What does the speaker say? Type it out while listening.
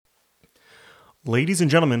Ladies and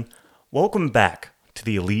gentlemen, welcome back to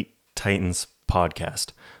the Elite Titans podcast.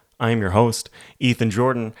 I am your host, Ethan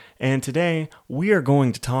Jordan, and today we are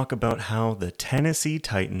going to talk about how the Tennessee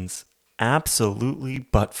Titans absolutely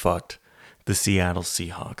butt-fucked the Seattle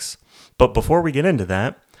Seahawks. But before we get into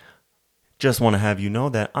that, just want to have you know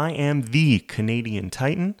that I am the Canadian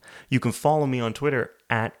Titan. You can follow me on Twitter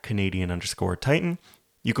at Canadian_Titan.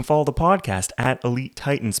 You can follow the podcast at Elite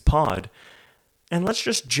Titans Pod. And let's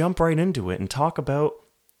just jump right into it and talk about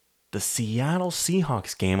the Seattle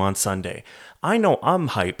Seahawks game on Sunday. I know I'm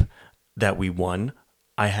hype that we won.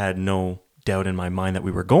 I had no doubt in my mind that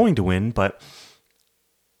we were going to win, but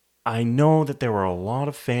I know that there were a lot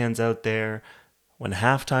of fans out there when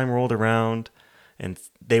halftime rolled around and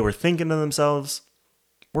they were thinking to themselves,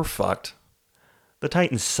 we're fucked. The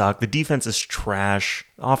Titans suck. The defense is trash.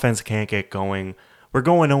 Offense can't get going. We're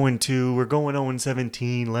going 0-2. We're going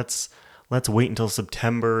 0-17. Let's wait until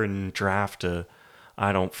September and draft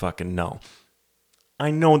I don't fucking know. I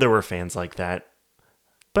know there were fans like that,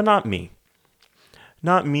 but not me.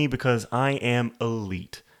 Not me, because I am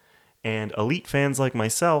elite. And elite fans like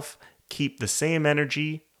myself keep the same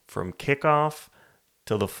energy from kickoff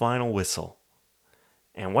till the final whistle.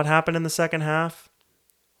 And what happened in the second half?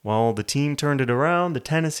 Well, the team turned it around. The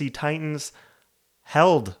Tennessee Titans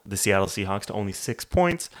held the Seattle Seahawks to only 6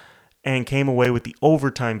 points and came away with the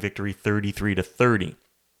overtime victory 33-30.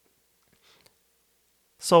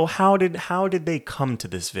 So how did they come to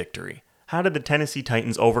this victory? How did the Tennessee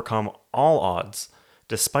Titans overcome all odds,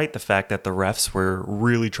 despite the fact that the refs were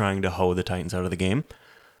really trying to hoe the Titans out of the game,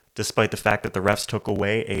 despite the fact that the refs took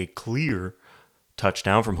away a clear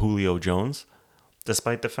touchdown from Julio Jones,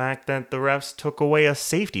 despite the fact that the refs took away a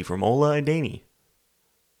safety from Ola Adeni?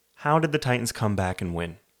 How did the Titans come back and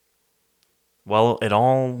win? Well, it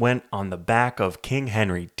all went on the back of King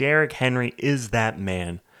Henry. Derrick Henry is that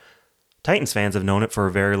man. Titans fans have known it for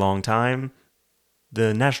a very long time.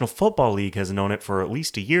 The National Football League has known it for at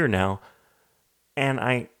least a year now. And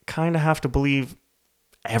I kind of have to believe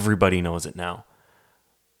everybody knows it now.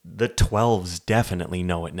 The 12s definitely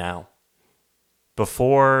know it now.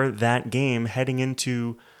 Before that game, heading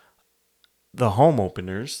into the home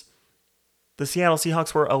openers, the Seattle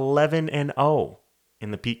Seahawks were 11-0 in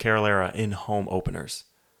the Pete Carroll era in home openers.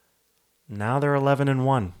 Now they're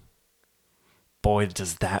 11-1. Boy,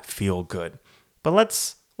 does that feel good. But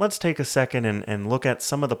let's take a second and look at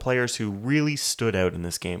some of the players who really stood out in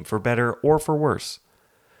this game, for better or for worse.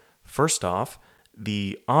 First off,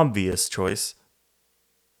 the obvious choice,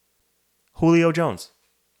 Julio Jones.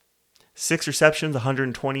 6 receptions,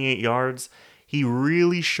 128 yards. He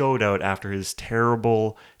really showed out after his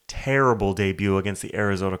terrible debut against the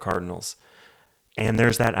Arizona Cardinals. And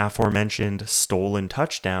there's that aforementioned stolen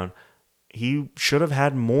touchdown. He should have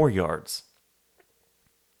had more yards.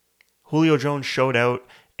 Julio Jones showed out,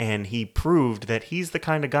 and he proved that he's the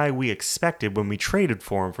kind of guy we expected when we traded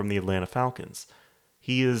for him from the Atlanta Falcons.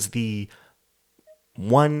 He is the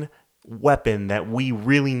one weapon that we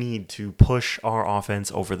really need to push our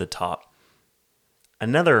offense over the top.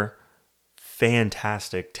 Another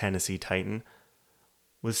fantastic Tennessee Titan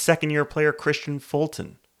was second-year player Christian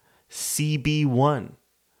Fulton. CB1,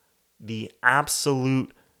 the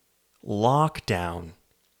absolute lockdown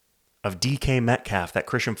of DK Metcalf that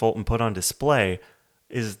Christian Fulton put on display,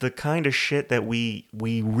 is the kind of shit that we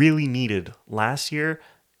really needed last year,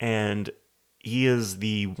 and he is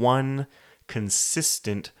the one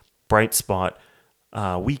consistent bright spot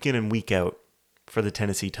week in and week out for the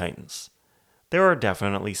Tennessee Titans. There are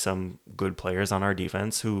definitely some good players on our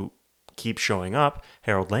defense who keep showing up.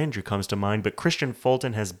 Harold Landry comes to mind, but Christian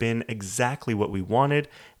Fulton has been exactly what we wanted,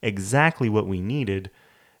 exactly what we needed,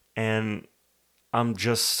 and I'm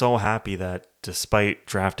just so happy that despite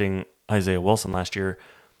drafting Isaiah Wilson last year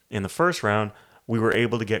in the first round, we were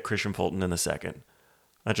able to get Christian Fulton in the second.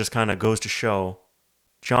 That just kind of goes to show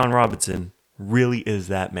John Robinson really is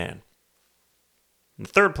that man. The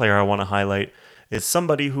third player I want to highlight is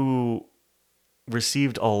somebody who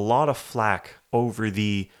received a lot of flack over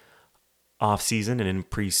the offseason and in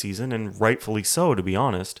preseason, and rightfully so, to be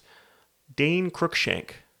honest. Dane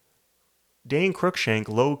Cruikshank. Dane Cruikshank,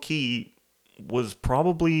 low-key, was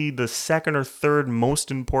probably the second or third most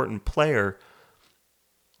important player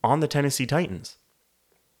on the Tennessee Titans.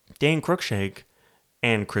 Dane Cruikshank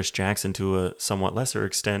and Chris Jackson, to a somewhat lesser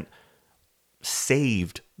extent,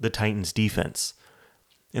 saved the Titans' defense.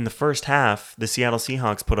 In the first half, the Seattle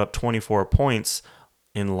Seahawks put up 24 points,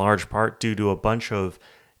 in large part due to a bunch of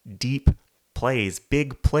deep plays,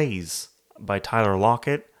 big plays by Tyler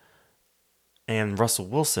Lockett and Russell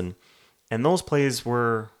Wilson. And those plays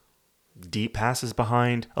were deep passes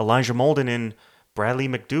behind Elijah Molden and Bradley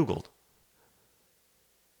McDougald.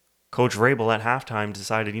 Coach Vrabel at halftime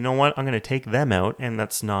decided, you know what, I'm going to take them out, and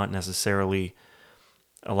that's not necessarily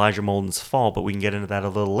Elijah Molden's fault, but we can get into that a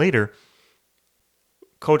little later.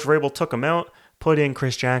 Coach Vrabel took him out, put in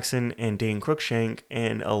Chris Jackson and Dane Cruikshank,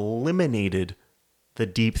 and eliminated the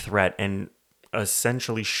deep threat and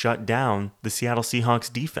essentially shut down the Seattle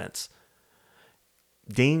Seahawks defense.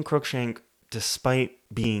 Dane Cruikshank, despite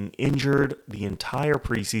being injured the entire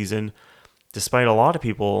preseason, despite a lot of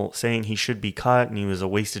people saying he should be cut and he was a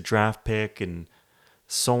wasted draft pick and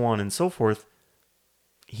so on and so forth,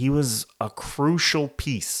 he was a crucial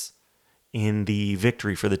piece in the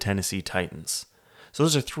victory for the Tennessee Titans. So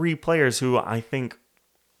those are three players who I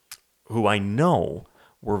know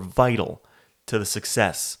were vital to the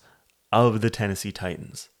success of the Tennessee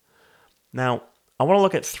Titans. Now, I want to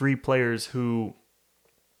look at three players who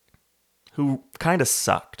kind of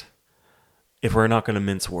sucked, if we're not going to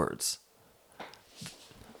mince words.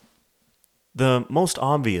 The most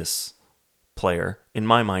obvious player, in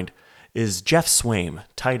my mind, is Jeff Swaim,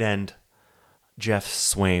 tight end Jeff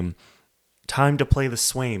Swaim. Time to play the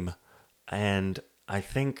Swaim, and I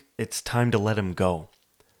think it's time to let him go.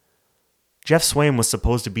 Jeff Swaim was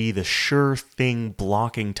supposed to be the sure thing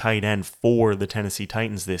blocking tight end for the Tennessee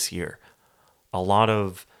Titans this year. A lot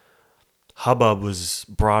of hubbub was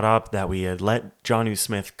brought up that we had let Jonnu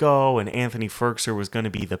Smith go and Anthony Ferkser was going to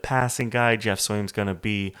be the passing guy. Jeff Swaim's going to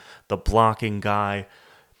be the blocking guy.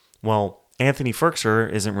 Well, Anthony Ferkser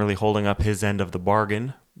isn't really holding up his end of the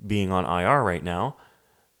bargain, being on IR right now.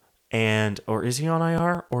 Or is he on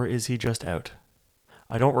IR or is he just out?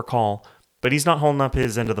 I don't recall, but he's not holding up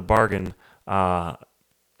his end of the bargain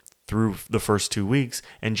through the first 2 weeks.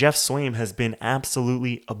 And Jeff Swaim has been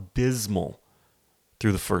absolutely abysmal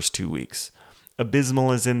through the first 2 weeks.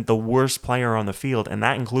 Abysmal as in the worst player on the field, and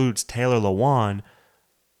that includes Taylor Lewan,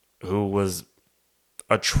 who was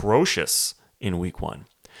atrocious in week 1.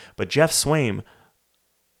 But Jeff Swaim,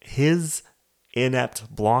 his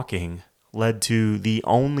inept blocking led to the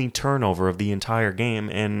only turnover of the entire game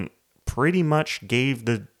and pretty much gave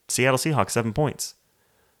the Seattle Seahawks 7 points.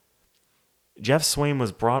 Jeff Swaim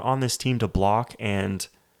was brought on this team to block, and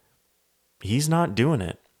he's not doing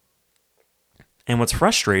it. And what's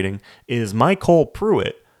frustrating is MyCole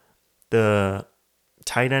Pruitt, the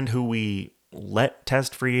tight end who we let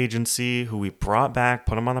test free agency, who we brought back,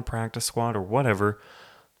 put him on the practice squad or whatever,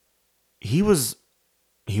 he was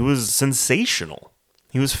sensational.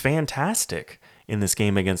 He was fantastic in this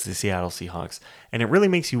game against the Seattle Seahawks. And it really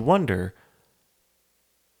makes you wonder,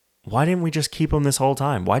 why didn't we just keep him this whole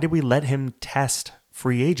time? Why did we let him test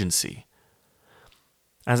free agency?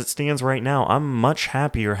 As it stands right now, I'm much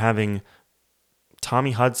happier having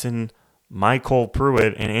Tommy Hudson, MyCole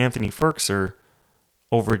Pruitt, and Anthony Ferkser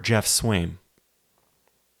over Jeff Swaim.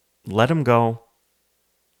 Let him go.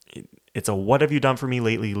 It's a what have you done for me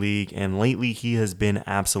lately league, and lately he has been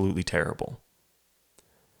absolutely terrible.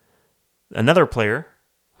 Another player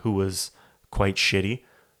who was quite shitty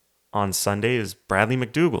on Sunday is Bradley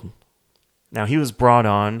McDougald. Now, he was brought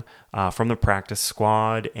on from the practice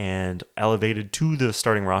squad and elevated to the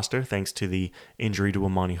starting roster thanks to the injury to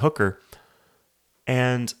Amani Hooker.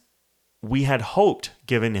 And we had hoped,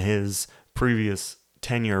 given his previous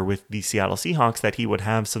tenure with the Seattle Seahawks, that he would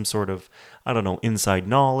have some sort of, inside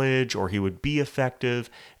knowledge, or he would be effective,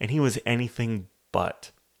 and he was anything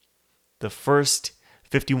but. The first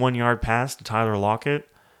 51-yard pass to Tyler Lockett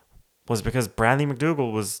was because Bradley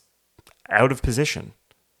McDougald was out of position.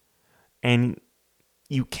 And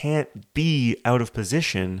you can't be out of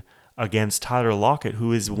position against Tyler Lockett,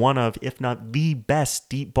 who is one of, if not the best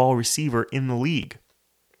deep ball receiver in the league.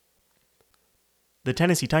 The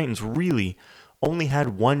Tennessee Titans really only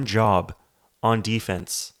had one job on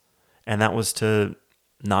defense, and that was to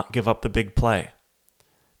not give up the big play.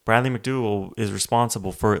 Bradley McDougald is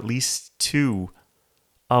responsible for at least 2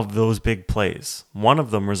 of those big plays, one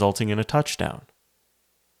of them resulting in a touchdown.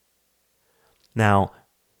 Now,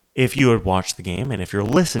 if you had watched the game, and if you're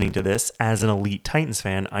listening to this as an elite Titans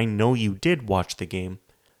fan, I know you did watch the game.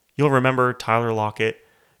 You'll remember Tyler Lockett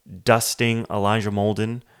dusting Elijah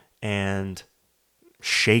Molden and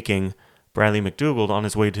shaking Bradley McDougald on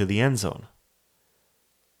his way to the end zone.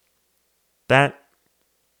 That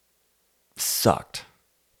sucked.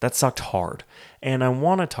 That sucked hard. And I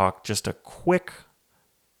want to talk just a quick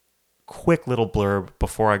little blurb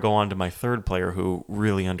before I go on to my third player who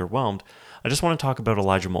really underwhelmed. I just want to talk about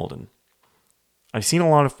Elijah Molden. I've seen a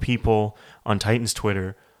lot of people on Titans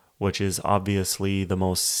Twitter, which is obviously the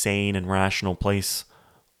most sane and rational place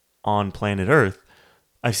on planet Earth.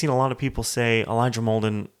 I've seen a lot of people say Elijah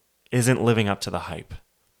Molden isn't living up to the hype.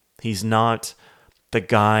 He's not the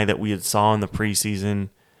guy that we had saw in the preseason.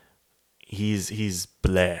 He's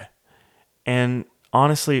bleh. And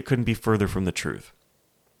honestly, it couldn't be further from the truth.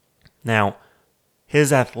 Now,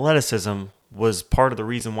 his athleticism was part of the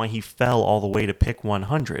reason why he fell all the way to pick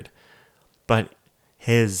 100. But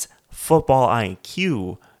his football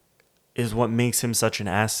IQ is what makes him such an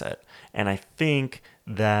asset. And I think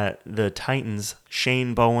that the Titans,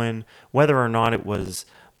 Shane Bowen, whether or not it was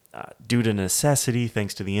due to necessity,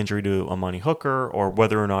 thanks to the injury to Amani Hooker, or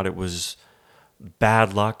whether or not it was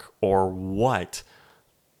bad luck or what,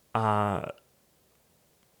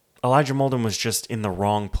 Elijah Molden was just in the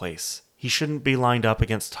wrong place. He shouldn't be lined up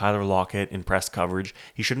against Tyler Lockett in press coverage.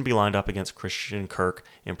 He shouldn't be lined up against Christian Kirk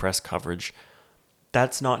in press coverage.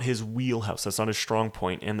 That's not his wheelhouse. That's not his strong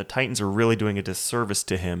point. And the Titans are really doing a disservice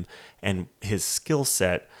to him and his skill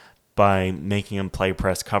set by making him play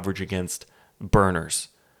press coverage against burners.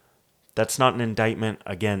 That's not an indictment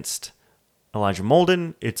against Elijah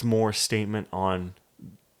Molden. It's more a statement on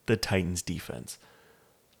the Titans defense.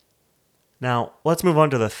 Now, let's move on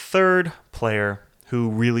to the third player who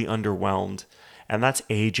really underwhelmed, and that's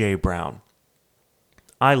A.J. Brown.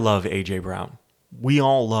 I love A.J. Brown. We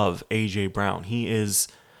all love A.J. Brown. He is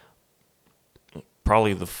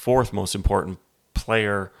probably the fourth most important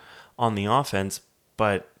player on the offense,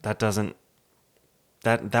 but that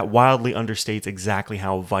wildly understates exactly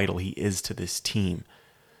how vital he is to this team.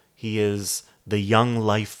 He is the young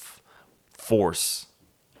life force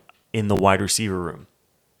in the wide receiver room.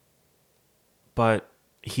 But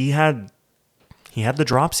he had the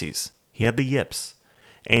dropsies. He had the yips.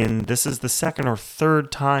 And this is the second or third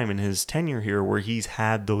time in his tenure here where he's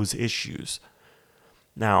had those issues.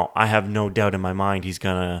 Now, I have no doubt in my mind he's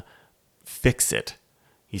going to fix it.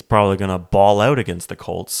 He's probably going to ball out against the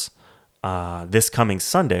Colts this coming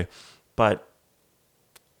Sunday. But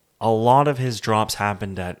a lot of his drops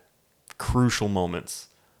happened at crucial moments.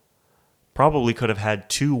 Probably could have had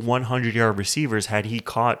 2 100-yard receivers had he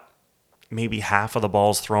caught maybe half of the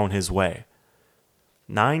balls thrown his way.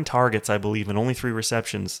 9 targets, I believe, and only 3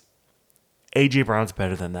 receptions. A.J. Brown's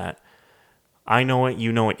better than that. I know it,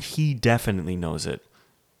 you know it, he definitely knows it.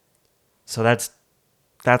 So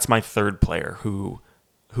that's my third player who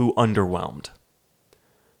underwhelmed.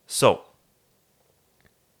 So,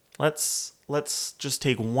 let's just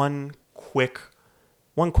take one quick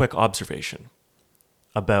observation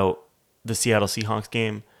about the Seattle Seahawks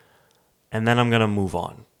game, and then I'm going to move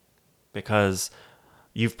on. Because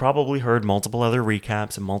you've probably heard multiple other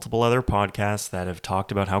recaps and multiple other podcasts that have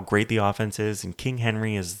talked about how great the offense is, and King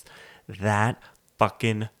Henry is that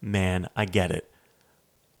fucking man. I get it.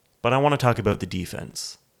 But I want to talk about the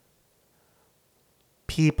defense.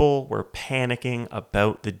 People were panicking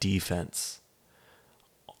about the defense.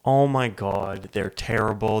 Oh my God, they're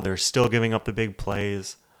terrible. They're still giving up the big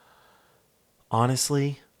plays.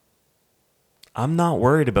 Honestly, I'm not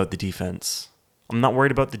worried about the defense. I'm not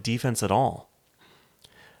worried about the defense at all.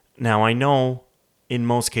 Now, I know in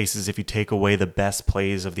most cases, if you take away the best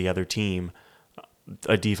plays of the other team,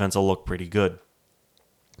 a defense will look pretty good.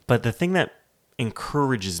 But the thing that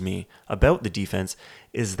encourages me about the defense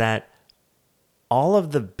is that all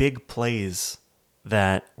of the big plays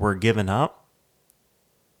that were given up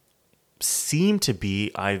seem to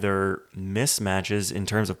be either mismatches in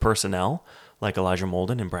terms of personnel, like Elijah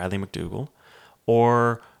Molden and Bradley McDougald,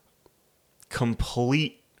 or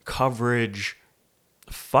complete coverage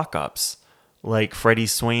fuck-ups, like Freddie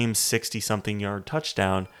Swaim's 60-something yard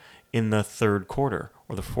touchdown in the third quarter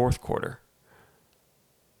or the fourth quarter.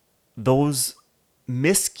 Those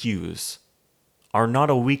miscues are not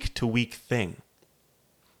a week-to-week thing.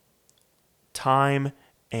 Time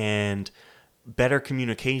and better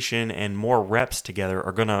communication and more reps together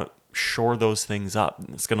are going to shore those things up.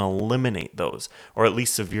 It's going to eliminate those, or at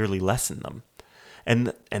least severely lessen them.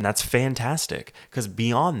 And that's fantastic, because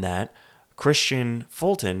beyond that, Christian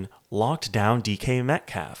Fulton locked down DK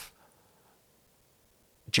Metcalf.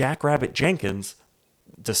 Jackrabbit Jenkins,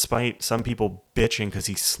 despite some people bitching because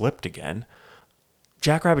he slipped again,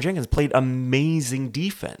 Jackrabbit Jenkins played amazing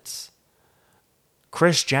defense.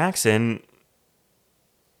 Chris Jackson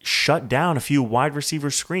shut down a few wide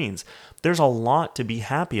receiver screens. There's a lot to be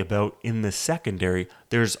happy about in the secondary.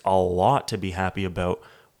 There's a lot to be happy about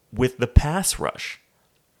with the pass rush.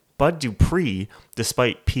 Bud Dupree,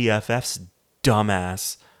 despite PFF's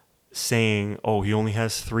dumbass saying, oh, he only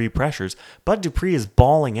has 3 pressures, Bud Dupree is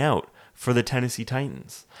balling out for the Tennessee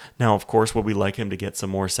Titans. Now, of course, would we like him to get some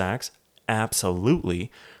more sacks?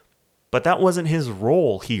 Absolutely. But that wasn't his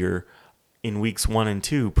role here in weeks 1 and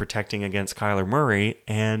 2, protecting against Kyler Murray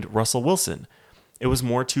and Russell Wilson. It was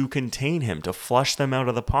more to contain him, to flush them out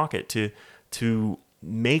of the pocket, to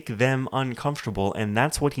make them uncomfortable, and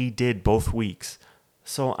that's what he did both weeks.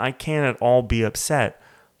 So I can't at all be upset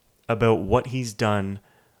about what he's done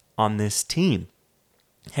on this team.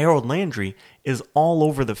 Harold Landry is all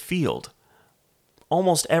over the field.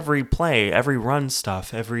 Almost every play, every run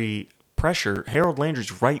stuff, every pressure, Harold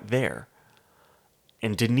Landry's right there.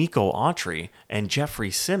 And Danico Autry and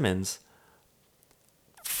Jeffrey Simmons,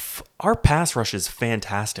 our pass rush is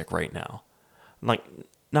fantastic right now. Like,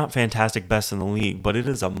 not fantastic best in the league, but it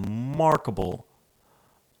is a remarkable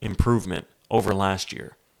improvement over last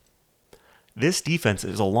year. This defense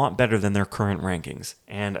is a lot better than their current rankings,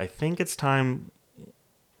 and I think it's time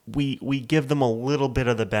we give them a little bit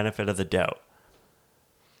of the benefit of the doubt.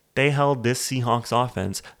 They held this Seahawks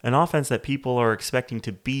offense, an offense that people are expecting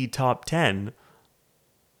to be top 10,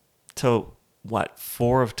 to,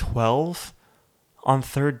 4 of 12 on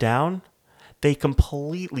third down? They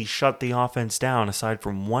completely shut the offense down aside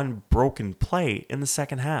from one broken play in the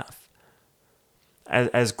second half.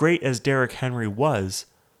 As great as Derrick Henry was,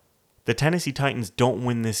 the Tennessee Titans don't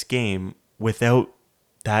win this game without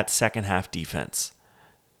that second half defense.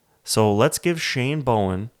 So let's give Shane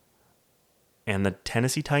Bowen and the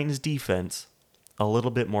Tennessee Titans defense a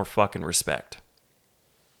little bit more fucking respect.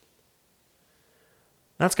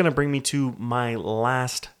 That's going to bring me to my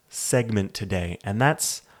last segment today, and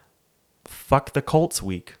that's fuck the Colts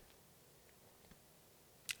week.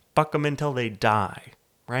 Fuck them until they die,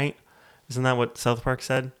 right? Isn't that what South Park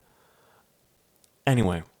said?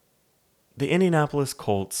 Anyway, the Indianapolis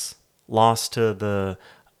Colts lost to the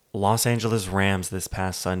Los Angeles Rams this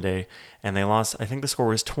past Sunday, and they lost, I think the score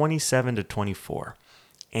was 27-24.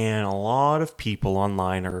 And a lot of people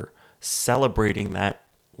online are celebrating that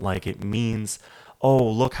like it means, oh,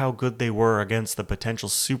 look how good they were against the potential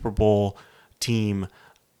Super Bowl team,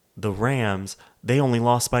 the Rams. They only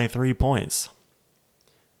lost by 3 points.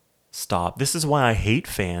 Stop. This is why I hate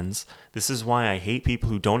fans. This is why I hate people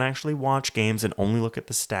who don't actually watch games and only look at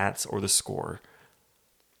the stats or the score.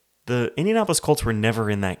 The Indianapolis Colts were never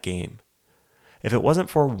in that game. If it wasn't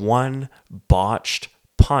for one botched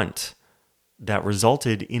punt that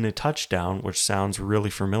resulted in a touchdown, which sounds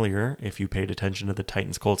really familiar if you paid attention to the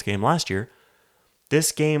Titans-Colts game last year,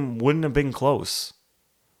 this game wouldn't have been close.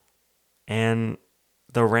 And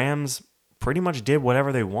the Rams pretty much did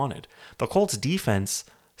whatever they wanted. The Colts defense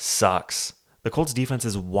sucks. The Colts defense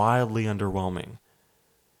is wildly underwhelming.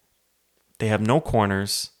 They have no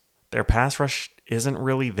corners. Their pass rush isn't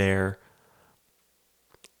really there.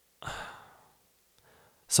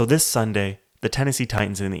 So this Sunday, the Tennessee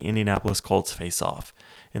Titans and the Indianapolis Colts face off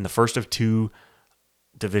in the first of 2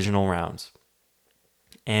 divisional rounds.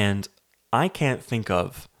 And I can't think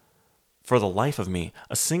of, for the life of me,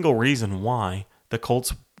 a single reason why the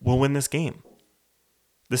Colts will win this game.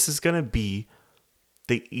 This is going to be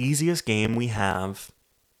the easiest game we have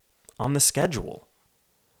on the schedule.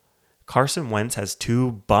 Carson Wentz has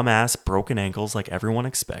 2 bum-ass broken ankles like everyone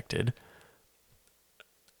expected.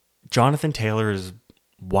 Jonathan Taylor is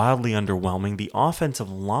wildly underwhelming. The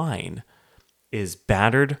offensive line is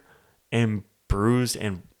battered and bruised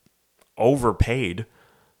and overpaid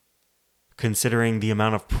considering the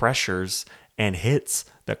amount of pressures and hits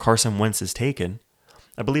that Carson Wentz has taken.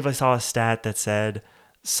 I believe I saw a stat that said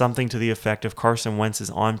something to the effect of Carson Wentz is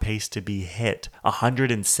on pace to be hit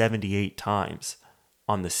 178 times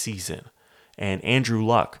on the season. And Andrew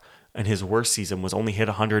Luck, in his worst season, was only hit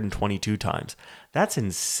 122 times. That's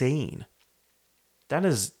insane.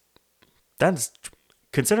 That's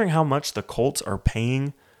considering how much the Colts are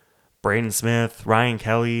paying Braden Smith, Ryan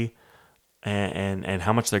Kelly, and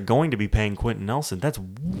how much they're going to be paying Quentin Nelson. That's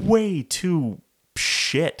way too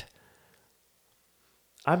shit.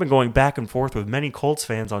 I've been going back and forth with many Colts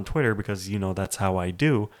fans on Twitter because, that's how I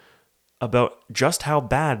do, about just how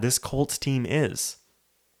bad this Colts team is.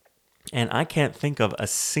 And I can't think of a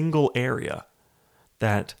single area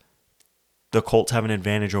that the Colts have an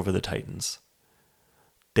advantage over the Titans.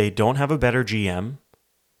 They don't have a better GM.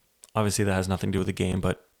 Obviously, that has nothing to do with the game,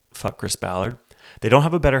 but fuck Chris Ballard. They don't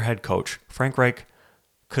have a better head coach. Frank Reich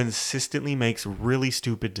consistently makes really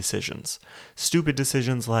stupid decisions. Stupid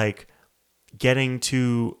decisions like getting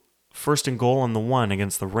to 1st and goal on the 1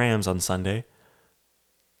 against the Rams on Sunday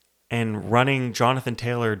and running Jonathan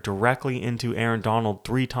Taylor directly into Aaron Donald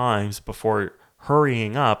 3 times before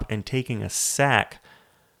hurrying up and taking a sack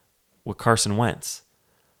with Carson Wentz.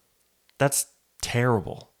 That's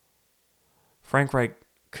terrible. Frank Reich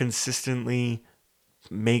consistently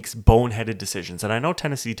makes boneheaded decisions. And I know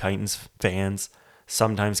Tennessee Titans fans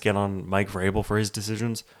sometimes get on Mike Vrabel for his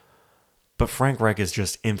decisions, but Frank Reich is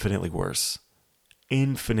just infinitely worse.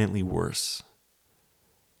 Infinitely worse.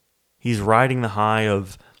 He's riding the high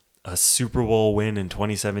of a Super Bowl win in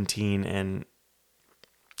 2017, and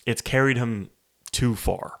it's carried him too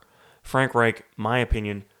far. Frank Reich, my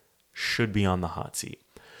opinion, should be on the hot seat.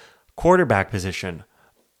 Quarterback position.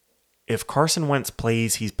 If Carson Wentz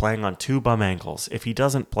plays, he's playing on 2 bum ankles. If he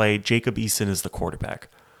doesn't play, Jacob Eason is the quarterback.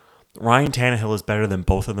 Ryan Tannehill is better than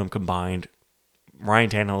both of them combined. Ryan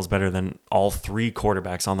Tannehill is better than all 3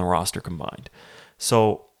 quarterbacks on the roster combined.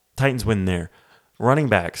 So Titans win there. Running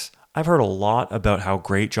backs. I've heard a lot about how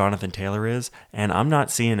great Jonathan Taylor is, and I'm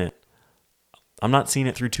not seeing it. I'm not seeing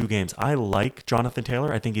it through 2 games. I like Jonathan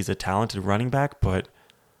Taylor. I think he's a talented running back, but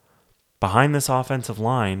behind this offensive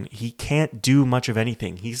line, he can't do much of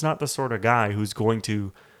anything. He's not the sort of guy who's going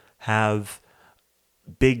to have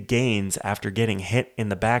big gains after getting hit in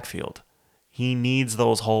the backfield. He needs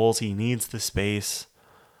those holes. He needs the space.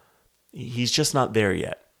 He's just not there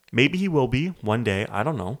yet. Maybe he will be one day. I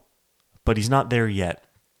don't know. But he's not there yet.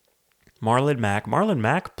 Marlon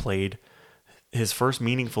Mack played his first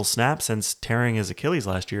meaningful snap since tearing his Achilles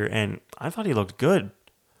last year, and I thought he looked good.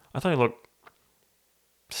 I thought he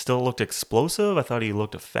still looked explosive. I thought he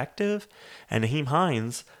looked effective. And Naheem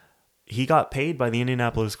Hines, he got paid by the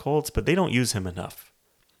Indianapolis Colts, but they don't use him enough.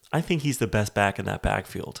 I think he's the best back in that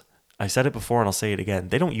backfield. I said it before and I'll say it again.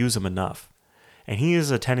 They don't use him enough. And he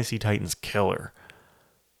is a Tennessee Titans killer.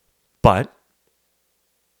 But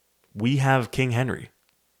we have King Henry.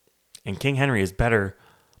 And King Henry is better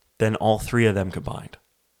than all 3 of them combined.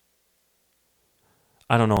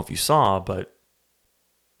 I don't know if you saw, but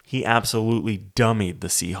he absolutely dummied the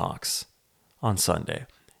Seahawks on Sunday.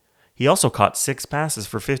 He also caught 6 passes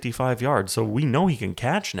for 55 yards, so we know he can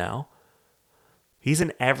catch now. He's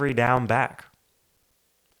an every down back.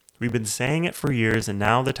 We've been saying it for years, and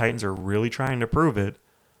now the Titans are really trying to prove it.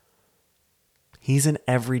 He's an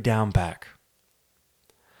every down back.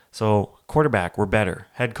 So, quarterback, we're better.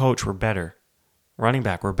 Head coach, we're better. Running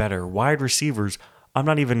back, we're better. Wide receivers, I'm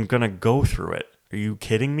not even going to go through it. Are you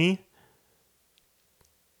kidding me?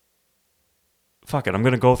 Fuck it, I'm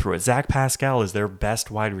going to go through it. Zach Pascal is their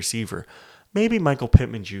best wide receiver. Maybe Michael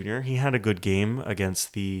Pittman Jr. He had a good game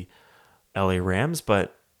against the LA Rams,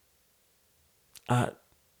 but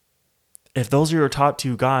if those are your top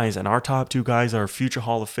 2 guys, and our top 2 guys are future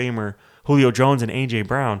Hall of Famer Julio Jones and A.J.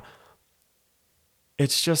 Brown,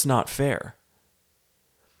 it's just not fair.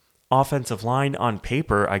 Offensive line, on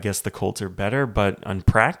paper, I guess the Colts are better, but on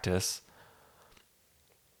practice,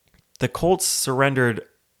 the Colts surrendered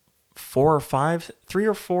 3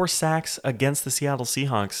 or 4 sacks against the Seattle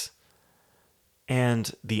Seahawks.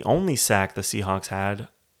 And the only sack the Seahawks had,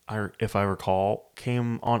 if I recall,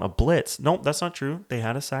 came on a blitz. Nope, that's not true. They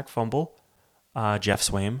had a sack fumble. Jeff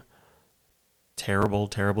Swaim. Terrible,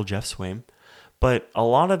 terrible Jeff Swaim. But a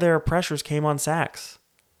lot of their pressures came on sacks.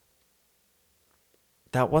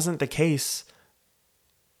 That wasn't the case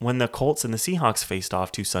when the Colts and the Seahawks faced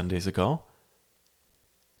off 2 Sundays ago.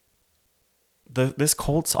 This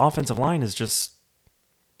Colts offensive line is just...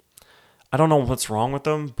 I don't know what's wrong with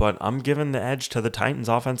them, but I'm giving the edge to the Titans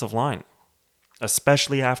offensive line,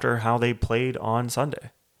 especially after how they played on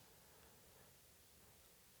Sunday.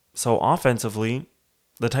 So offensively,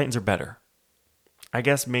 the Titans are better. I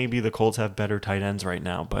guess maybe the Colts have better tight ends right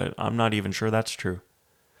now, but I'm not even sure that's true.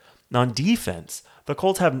 Now on defense, the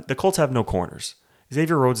Colts have no corners.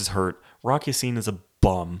 Xavier Rhodes is hurt. Rock Ya-Sin is a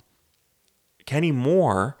bum. Kenny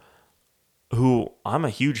Moore, who I'm a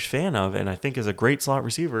huge fan of and I think is a great slot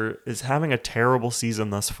receiver, is having a terrible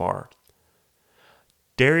season thus far.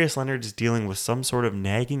 Darius Leonard is dealing with some sort of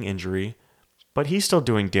nagging injury, but he's still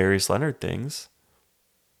doing Darius Leonard things.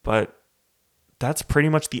 But that's pretty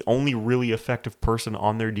much the only really effective person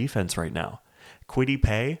on their defense right now. Kwity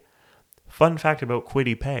Paye. Fun fact about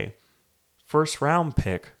Kwity Paye. First round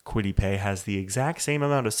pick Kwity Paye has the exact same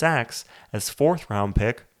amount of sacks as 4th round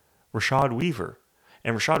pick Rashad Weaver.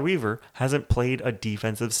 And Rashad Weaver hasn't played a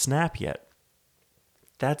defensive snap yet.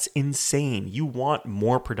 That's insane. You want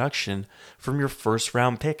more production from your first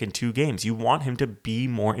round pick in 2 games. You want him to be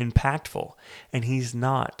more impactful. And he's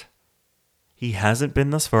not. He hasn't been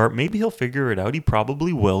thus far. Maybe he'll figure it out. He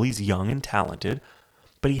probably will. He's young and talented.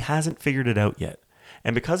 But he hasn't figured it out yet.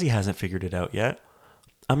 And because he hasn't figured it out yet,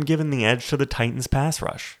 I'm giving the edge to the Titans pass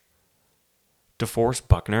rush. DeForest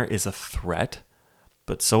Buckner is a threat,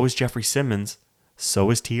 but so is Jeffrey Simmons,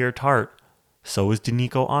 so is T.R. Tart, so is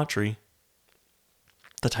Danico Autry.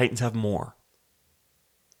 The Titans have more.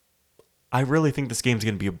 I really think this game's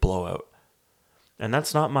going to be a blowout. And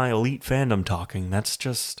that's not my elite fandom talking. That's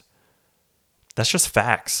just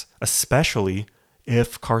facts, especially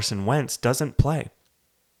if Carson Wentz doesn't play.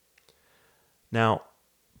 Now,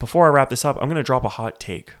 before I wrap this up, I'm going to drop a hot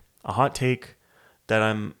take that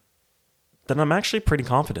I'm actually pretty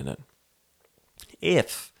confident in.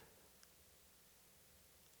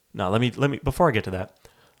 Let me before I get to that,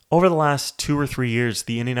 Over the last 2 or 3 years,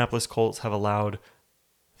 the Indianapolis Colts have allowed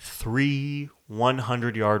 3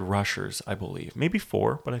 100-yard rushers, I believe. Maybe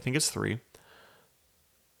 4, but I think it's 3.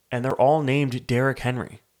 And they're all named Derrick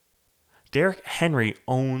Henry. Derrick Henry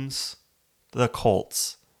owns the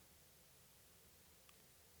Colts.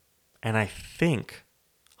 And I think,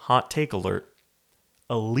 hot take alert,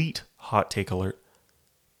 elite hot take alert,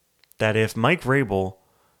 that if Mike Vrabel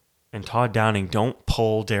and Todd Downing don't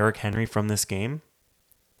pull Derrick Henry from this game,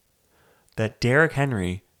 that Derrick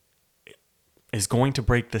Henry is going to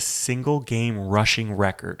break the single game rushing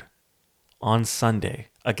record on Sunday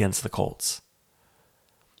against the Colts.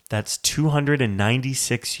 That's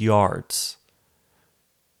 296 yards,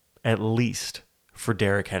 at least, for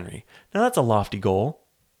Derrick Henry. Now, that's a lofty goal.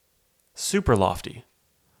 Super lofty.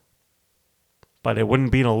 But it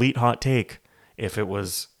wouldn't be an elite hot take if it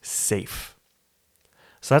was safe.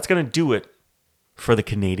 So that's going to do it for the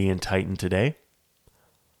Canadian Titan today.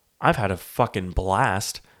 I've had a fucking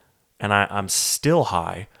blast, and I'm still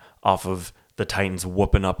high off of the Titans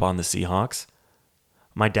whooping up on the Seahawks.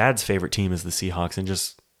 My dad's favorite team is the Seahawks, and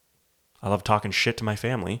I love talking shit to my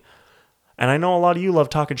family. And I know a lot of you love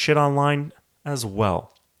talking shit online as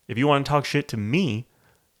well. If you want to talk shit to me,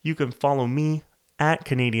 you can follow me at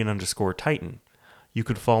Canadian_Titan. You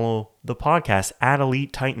could follow the podcast at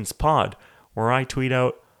Elite Titans Pod, where I tweet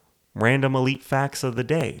out random elite facts of the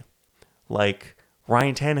day. Like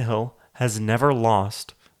Ryan Tannehill has never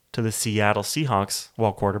lost to the Seattle Seahawks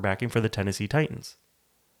while quarterbacking for the Tennessee Titans.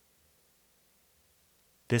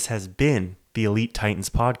 This has been the Elite Titans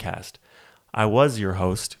Podcast. I was your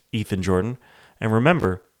host, Ethan Jordan. And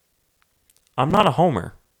remember, I'm not a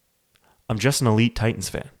homer. I'm just an Elite Titans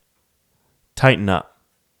fan. Tighten up.